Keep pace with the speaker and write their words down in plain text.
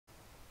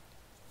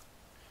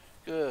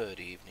Good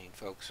evening,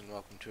 folks, and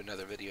welcome to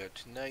another video.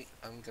 Tonight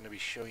I'm going to be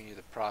showing you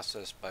the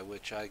process by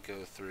which I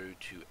go through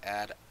to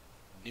add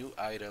new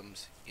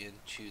items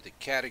into the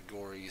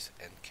categories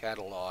and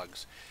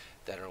catalogs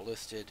that are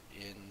listed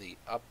in the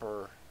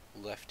upper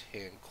left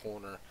hand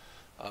corner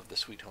of the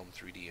SweetHome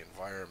 3D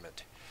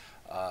environment.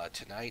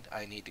 Tonight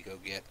I need to go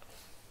get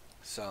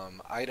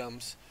some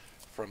items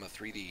from a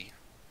 3D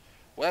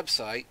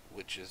website,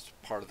 which is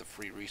part of the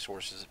free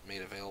resources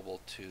made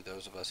available to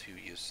those of us who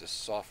use this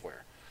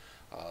software.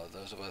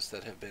 Those of us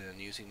that have been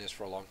using this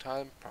for a long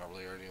time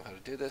probably already know how to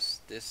do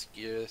this. This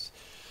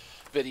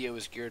video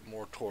is geared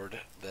more toward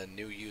the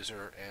new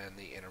user and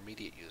the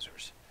intermediate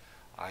users.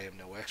 I am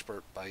no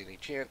expert by any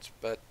chance,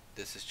 but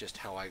this is just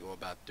how I go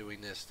about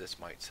doing this. This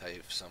might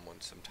save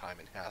someone some time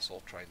and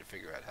hassle trying to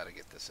figure out how to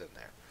get this in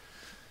there.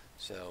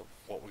 So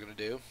what we're going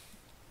to do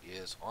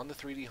is on the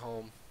 3D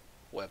Home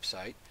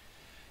website,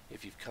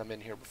 if you've come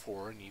in here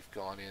before and you've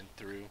gone in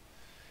through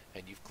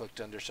and you've clicked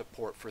under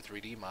support for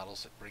 3D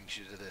models, it brings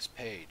you to this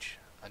page.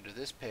 Under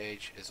this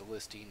page is a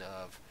listing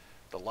of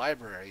the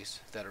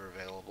libraries that are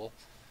available,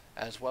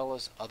 as well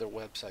as other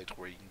websites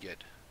where you can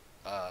get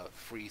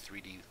free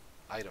 3D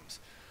items.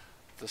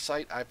 The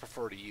site I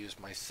prefer to use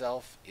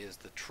myself is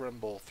the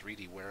Trimble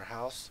 3D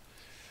Warehouse,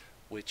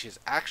 which is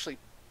actually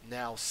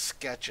now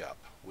SketchUp,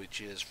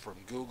 which is from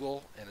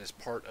Google and is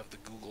part of the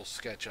Google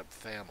SketchUp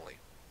family.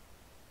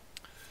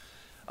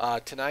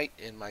 Tonight,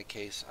 in my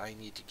case, I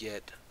need to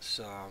get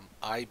some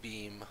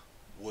I-beam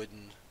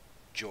wooden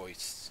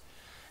joists,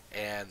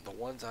 and the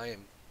ones I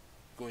am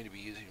going to be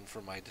using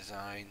for my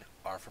design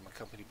are from a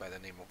company by the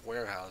name of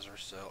Weyerhaeuser,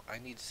 so I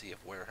need to see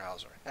if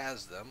Weyerhaeuser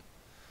has them.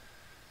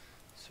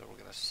 So we're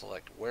going to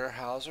select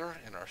Weyerhaeuser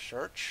in our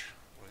search.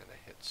 We're going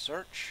to hit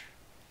search,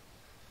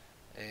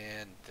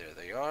 and there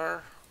they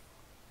are.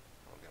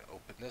 We're going to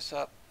open this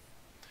up,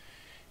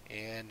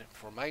 and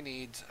for my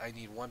needs, I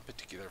need one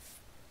particular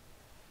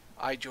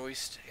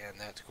I-joist, and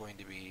that's going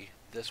to be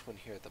this one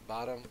here at the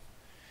bottom,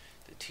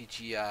 the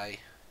TGI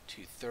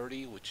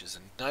 230, which is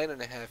a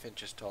 9.5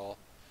 inches tall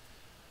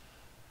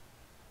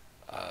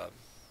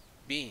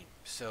beam.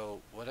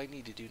 So what I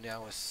need to do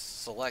now is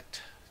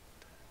select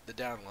the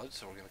download.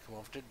 So we're going to come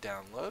over to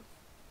download.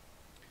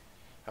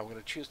 I'm going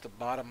to choose the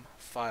bottom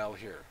file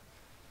here,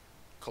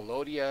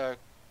 Collada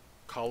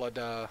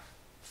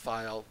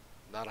file.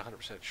 Not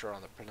 100% sure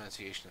on the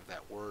pronunciation of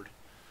that word.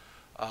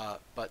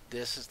 But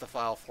this is the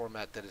file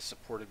format that is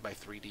supported by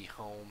 3D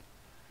Home.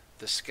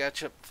 The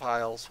SketchUp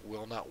files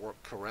will not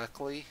work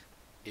correctly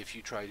if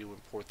you try to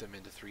import them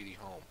into 3D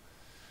Home.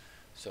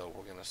 So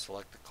we're going to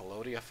select the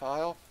Collada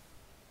file.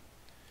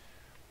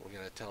 We're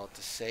going to tell it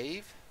to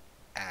save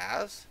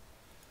as,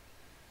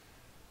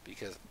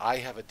 because I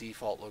have a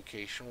default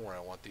location where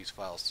I want these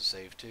files to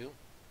save to.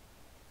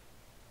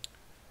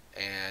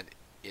 And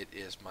it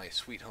is my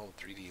SweetHome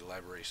 3D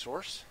library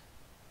source.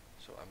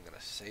 So I'm going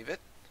to save it.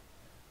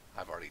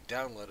 I've already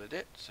downloaded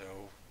it, so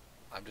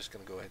I'm just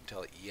going to go ahead and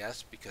tell it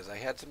yes, because I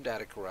had some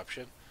data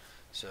corruption.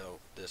 So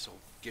this will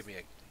give me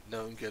a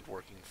known good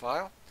working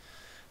file.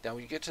 Now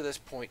when you get to this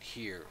point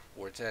here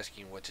where it's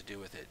asking what to do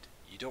with it,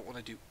 you don't want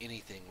to do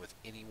anything with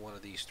any one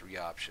of these three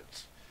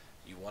options.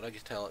 You want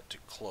to tell it to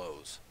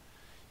close.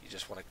 You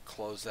just want to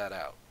close that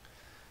out.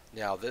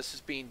 Now this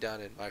is being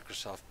done in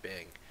Microsoft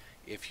Bing.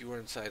 If you are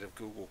inside of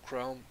Google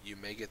Chrome, you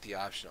may get the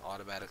option to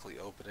automatically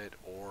open it,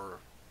 or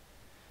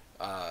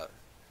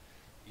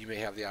you may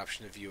have the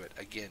option to view it.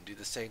 Again, do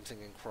the same thing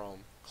in Chrome.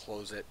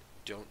 Close it.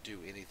 Don't do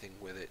anything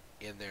with it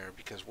in there,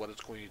 because what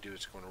it's going to do is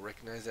it's going to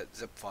recognize that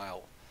zip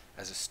file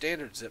as a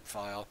standard zip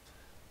file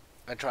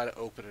and try to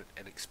open it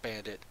and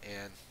expand it,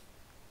 and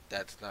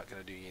that's not going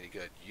to do you any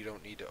good. You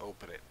don't need to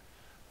open it.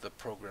 The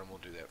program will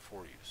do that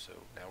for you. So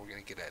now we're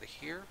going to get out of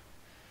here,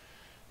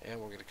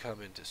 and we're going to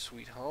come into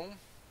SweetHome,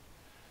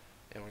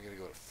 and we're going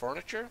to go to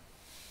Furniture,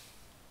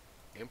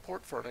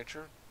 Import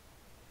Furniture,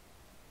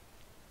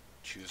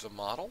 choose a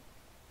model,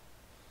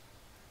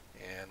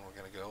 and we're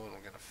going to go and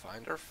we're going to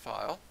find our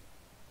file,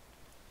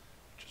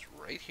 which is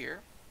right here.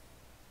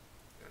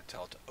 We're going to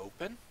tell it to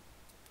open.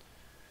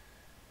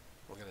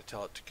 We're going to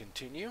tell it to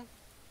continue.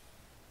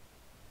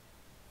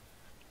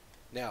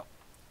 Now,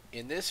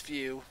 in this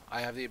view,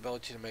 I have the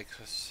ability to make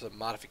some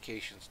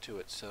modifications to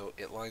it so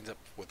it lines up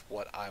with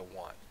what I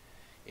want.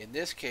 In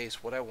this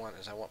case, what I want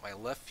is I want my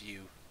left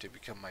view to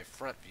become my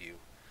front view.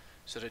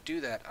 So to do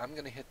that, I'm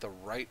going to hit the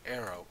right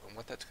arrow, and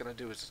what that's going to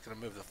do is it's going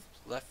to move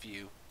the left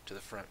view to the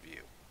front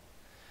view.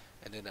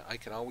 And then I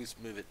can always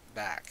move it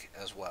back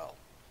as well.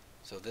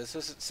 So this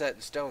isn't set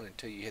in stone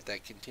until you hit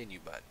that continue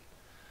button.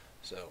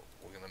 So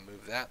we're going to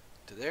move that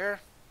to there,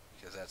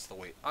 because that's the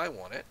way I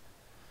want it.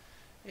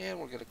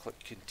 And we're going to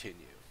click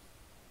continue.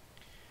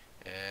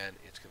 And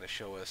it's going to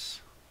show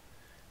us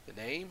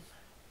the name,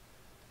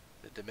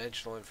 the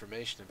dimensional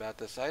information about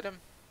this item.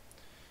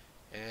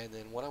 And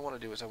then what I want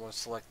to do is I want to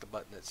select the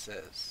button that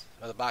says,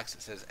 or the box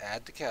that says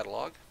add to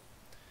catalog.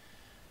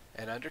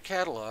 And under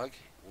catalog,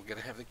 we're going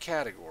to have the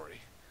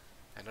category.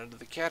 And under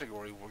the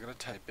category, we're going to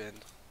type in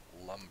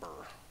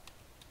lumber,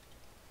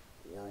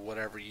 or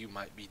whatever you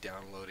might be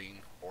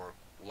downloading or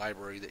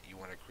library that you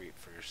want to create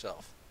for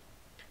yourself.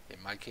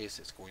 In my case,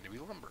 it's going to be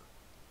lumber.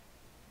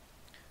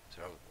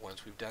 So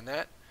once we've done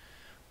that,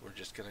 we're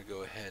just going to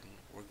go ahead and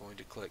we're going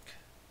to click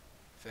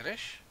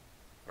finish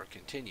or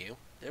continue.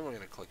 Then we're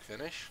going to click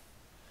finish,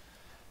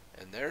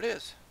 and there it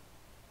is.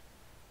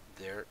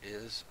 There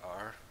is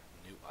our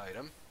new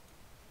item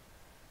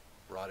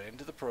brought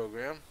into the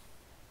program,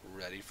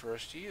 ready for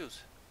us to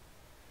use.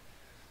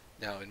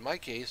 Now in my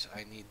case,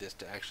 I need this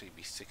to actually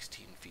be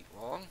 16 feet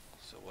long.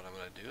 So what I'm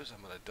going to do is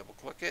I'm going to double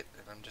click it,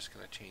 and I'm just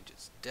going to change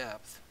its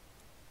depth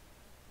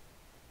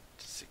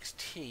to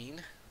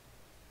 16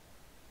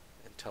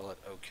 and tell it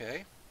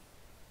OK.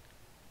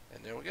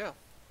 And there we go.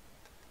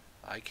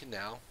 I can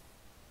now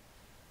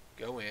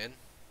go in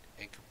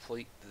and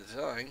complete the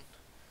design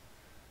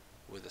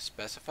with a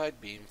specified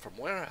beam from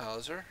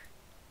Weyerhaeuser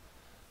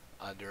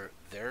under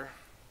their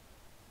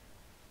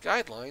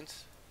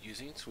guidelines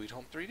using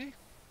SweetHome 3D.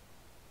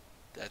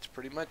 That's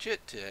pretty much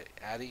it to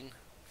adding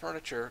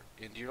furniture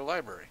into your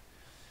library.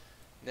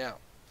 Now,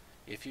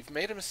 if you've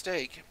made a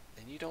mistake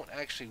and you don't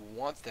actually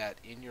want that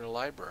in your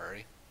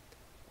library,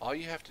 all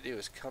you have to do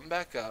is come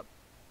back up,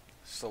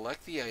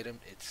 select the item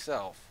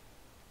itself,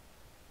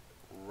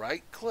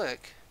 right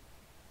click,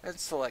 and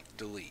select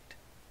delete.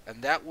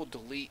 And that will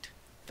delete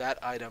that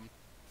item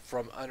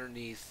from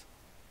underneath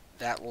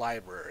that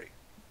library.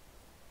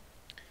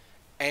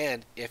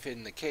 And if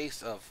in the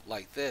case of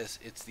like this,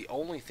 it's the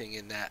only thing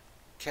in that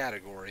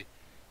category,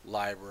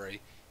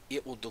 library,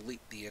 it will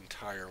delete the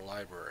entire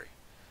library.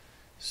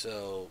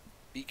 So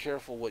be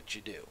careful what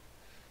you do.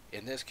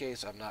 In this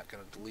case, I'm not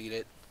going to delete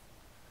it.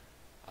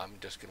 I'm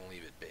just going to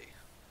leave it be.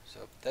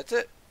 So that's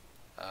it.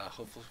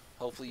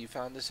 Hopefully you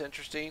found this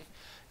interesting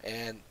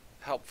and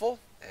helpful.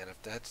 And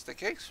if that's the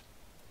case,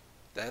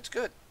 that's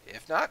good.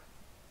 If not,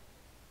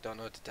 don't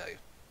know what to tell you.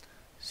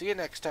 See you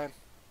next time.